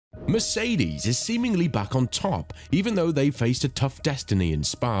Mercedes is seemingly back on top, even though they faced a tough destiny in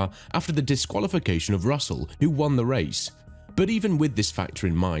Spa after the disqualification of Russell, who won the race. But even with this factor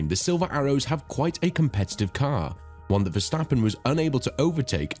in mind, the Silver Arrows have quite a competitive car, one that Verstappen was unable to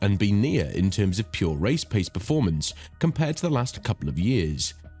overtake and be near in terms of pure race pace performance compared to the last couple of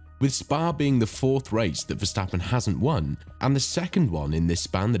years. With Spa being the fourth race that Verstappen hasn't won, and the second one in this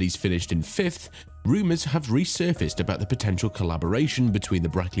span that he's finished in fifth, rumours have resurfaced about the potential collaboration between the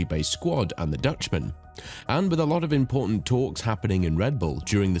Brackley-based squad and the Dutchman. And with a lot of important talks happening in Red Bull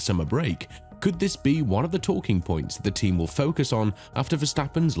during the summer break, could this be one of the talking points that the team will focus on after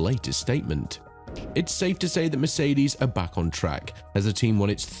Verstappen's latest statement? It's safe to say that Mercedes are back on track, as the team won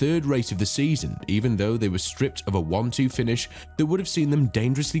its third race of the season, even though they were stripped of a 1-2 finish that would have seen them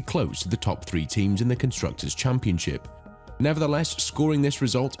dangerously close to the top 3 teams in the Constructors' Championship. Nevertheless, scoring this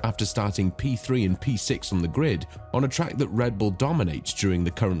result after starting P3 and P6 on the grid on a track that Red Bull dominates during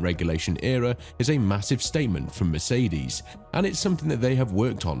the current regulation era is a massive statement from Mercedes, and it's something that they have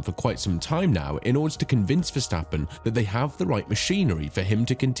worked on for quite some time now in order to convince Verstappen that they have the right machinery for him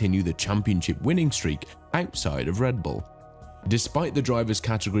to continue the championship winning streak outside of Red Bull. Despite the drivers'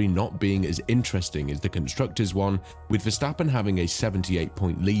 category not being as interesting as the Constructors' one, with Verstappen having a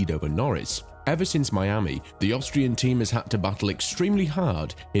 78-point lead over Norris, ever since Miami, the Austrian team has had to battle extremely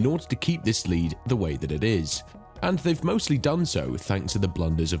hard in order to keep this lead the way that it is. And they've mostly done so thanks to the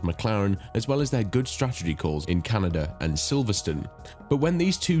blunders of McLaren as well as their good strategy calls in Canada and Silverstone. But when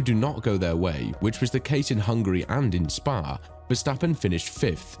these two do not go their way, which was the case in Hungary and in Spa, Verstappen finished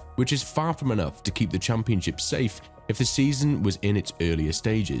 5th, which is far from enough to keep the championship safe if the season was in its earlier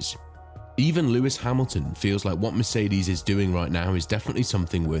stages. Even Lewis Hamilton feels like what Mercedes is doing right now is definitely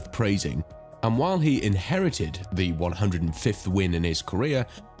something worth praising. And while he inherited the 105th win in his career,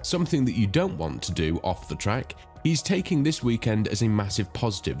 something that you don't want to do off the track, he's taking this weekend as a massive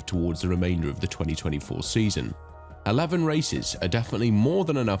positive towards the remainder of the 2024 season. 11 races are definitely more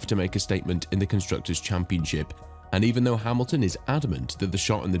than enough to make a statement in the Constructors' Championship, and even though Hamilton is adamant that the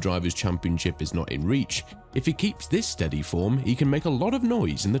shot in the Drivers' Championship is not in reach, if he keeps this steady form, he can make a lot of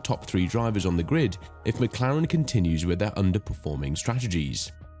noise in the top 3 drivers on the grid if McLaren continues with their underperforming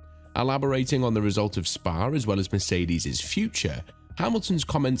strategies. Elaborating on the result of Spa as well as Mercedes' future, Hamilton's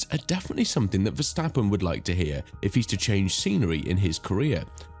comments are definitely something that Verstappen would like to hear if he's to change scenery in his career.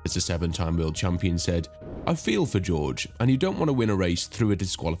 As the 7-time world champion said, "I feel for George, and you don't want to win a race through a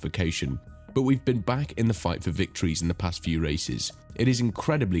disqualification. But we've been back in the fight for victories in the past few races. It is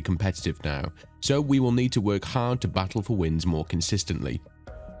incredibly competitive now, so we will need to work hard to battle for wins more consistently."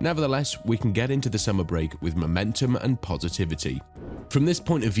 Nevertheless, we can get into the summer break with momentum and positivity. From this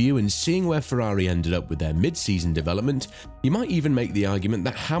point of view, and seeing where Ferrari ended up with their mid-season development, you might even make the argument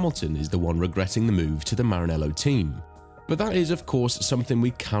that Hamilton is the one regretting the move to the Maranello team. But that is, of course, something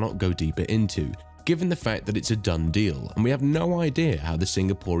we cannot go deeper into, given the fact that it's a done deal, and we have no idea how the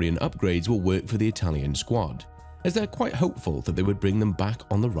Singaporean upgrades will work for the Italian squad, as they're quite hopeful that they would bring them back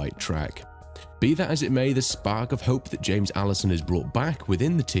on the right track. Be that as it may, the spark of hope that James Allison has brought back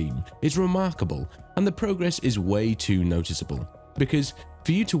within the team is remarkable, and the progress is way too noticeable. Because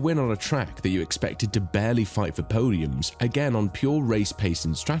for you to win on a track that you expected to barely fight for podiums, again on pure race pace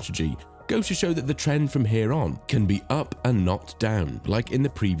and strategy, goes to show that the trend from here on can be up and not down, like in the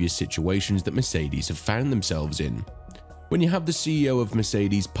previous situations that Mercedes have found themselves in. When you have the CEO of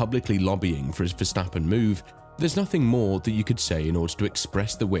Mercedes publicly lobbying for his Verstappen move, there's nothing more that you could say in order to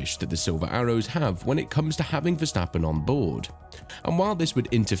express the wish that the Silver Arrows have when it comes to having Verstappen on board. And while this would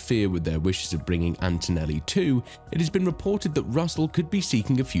interfere with their wishes of bringing Antonelli too, it has been reported that Russell could be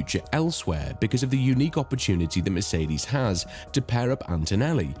seeking a future elsewhere because of the unique opportunity that Mercedes has to pair up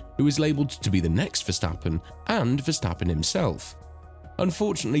Antonelli, who is labelled to be the next Verstappen, and Verstappen himself.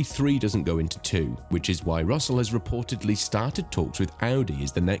 Unfortunately, 3 doesn't go into 2, which is why Russell has reportedly started talks with Audi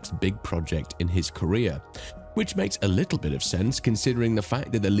as the next big project in his career, which makes a little bit of sense considering the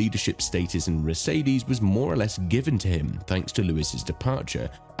fact that the leadership status in Mercedes was more or less given to him thanks to Lewis's departure,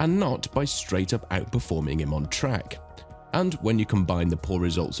 and not by straight up outperforming him on track. And when you combine the poor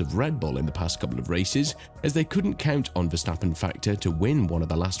results of Red Bull in the past couple of races, as they couldn't count on Verstappen factor to win one of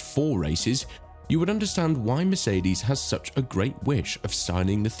the last 4 races, you would understand why Mercedes has such a great wish of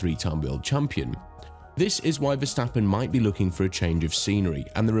signing the 3-time world champion. This is why Verstappen might be looking for a change of scenery,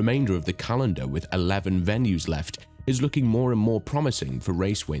 and the remainder of the calendar with 11 venues left is looking more and more promising for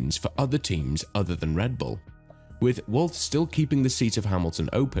race wins for other teams other than Red Bull. With Wolff still keeping the seat of Hamilton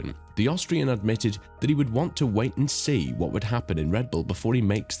open, the Austrian admitted that he would want to wait and see what would happen in Red Bull before he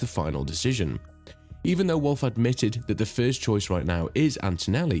makes the final decision. Even though Wolff admitted that the first choice right now is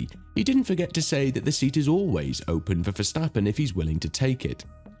Antonelli, he didn't forget to say that the seat is always open for Verstappen if he's willing to take it.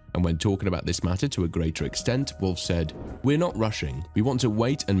 And when talking about this matter to a greater extent, Wolff said, "We're not rushing. We want to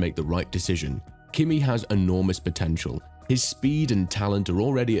wait and make the right decision. Kimi has enormous potential. His speed and talent are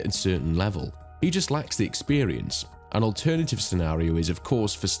already at a certain level. He just lacks the experience. An alternative scenario is, of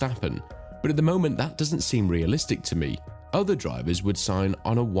course, Verstappen, but at the moment that doesn't seem realistic to me. Other drivers would sign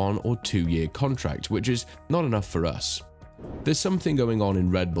on a 1 or 2 year contract, which is not enough for us." There's something going on in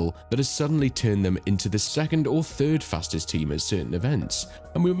Red Bull that has suddenly turned them into the second or third fastest team at certain events,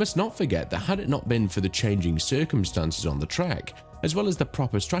 and we must not forget that had it not been for the changing circumstances on the track, as well as the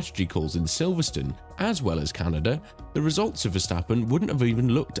proper strategy calls in Silverstone, as well as Canada, the results of Verstappen wouldn't have even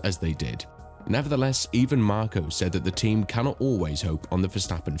looked as they did. Nevertheless, even Marco said that the team cannot always hope on the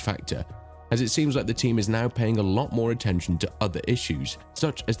Verstappen factor, as it seems like the team is now paying a lot more attention to other issues,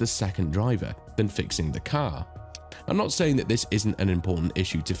 such as the second driver, than fixing the car. I'm not saying that this isn't an important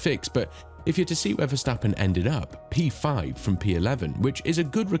issue to fix, but if you're to see where Verstappen ended up, P5 from P11, which is a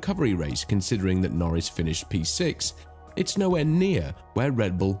good recovery race considering that Norris finished P6, it's nowhere near where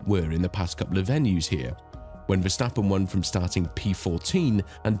Red Bull were in the past couple of venues here, when Verstappen won from starting P14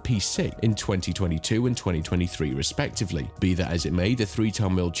 and P6 in 2022 and 2023 respectively. Be that as it may, the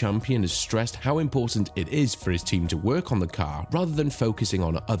 3-time world champion has stressed how important it is for his team to work on the car rather than focusing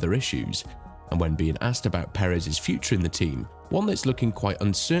on other issues. And when being asked about Perez's future in the team, one that's looking quite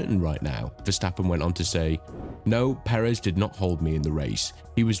uncertain right now, Verstappen went on to say, "No, Perez did not hold me in the race.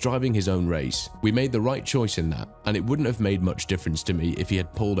 He was driving his own race. We made the right choice in that, and it wouldn't have made much difference to me if he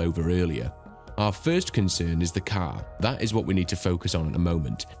had pulled over earlier. Our first concern is the car. That is what we need to focus on at the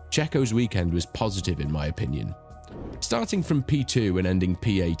moment. Checo's weekend was positive in my opinion." Starting from P2 and ending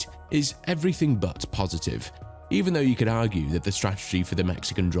P8 is everything but positive. Even though you could argue that the strategy for the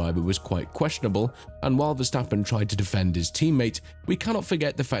Mexican driver was quite questionable, and while Verstappen tried to defend his teammate, we cannot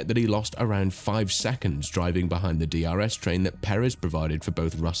forget the fact that he lost around 5 seconds driving behind the DRS train that Perez provided for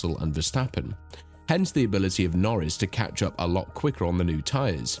both Russell and Verstappen, hence the ability of Norris to catch up a lot quicker on the new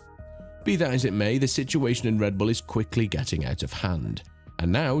tyres. Be that as it may, the situation in Red Bull is quickly getting out of hand,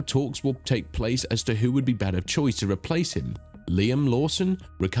 and now talks will take place as to who would be better choice to replace him, Liam Lawson,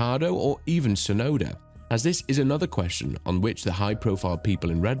 Ricciardo, or even Tsunoda, as this is another question on which the high-profile people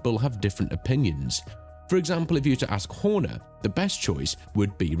in Red Bull have different opinions. For example, if you were to ask Horner, the best choice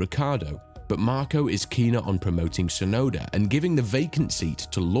would be Ricciardo, but Marco is keener on promoting Tsunoda and giving the vacant seat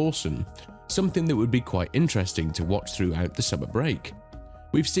to Lawson, something that would be quite interesting to watch throughout the summer break.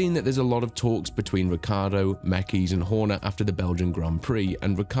 We've seen that there's a lot of talks between Ricciardo, Mekies and Horner after the Belgian Grand Prix,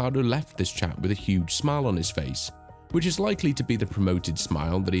 and Ricciardo left this chat with a huge smile on his face, which is likely to be the promoted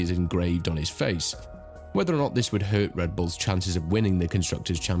smile that is engraved on his face. Whether or not this would hurt Red Bull's chances of winning the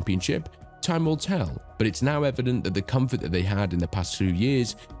Constructors' Championship, time will tell, but it's now evident that the comfort that they had in the past 2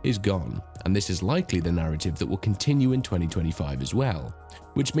 years is gone, and this is likely the narrative that will continue in 2025 as well,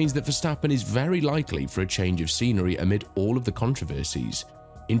 which means that Verstappen is very likely for a change of scenery amid all of the controversies,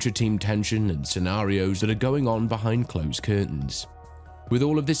 intra-team tension and scenarios that are going on behind closed curtains. With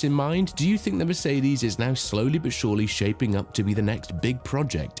all of this in mind, do you think the Mercedes is now slowly but surely shaping up to be the next big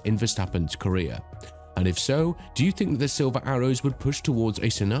project in Verstappen's career? And if so, do you think that the Silver Arrows would push towards a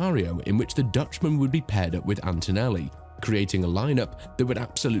scenario in which the Dutchman would be paired up with Antonelli, creating a lineup that would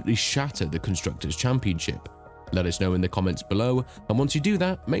absolutely shatter the Constructors' Championship? Let us know in the comments below, and once you do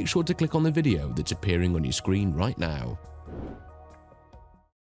that, make sure to click on the video that's appearing on your screen right now.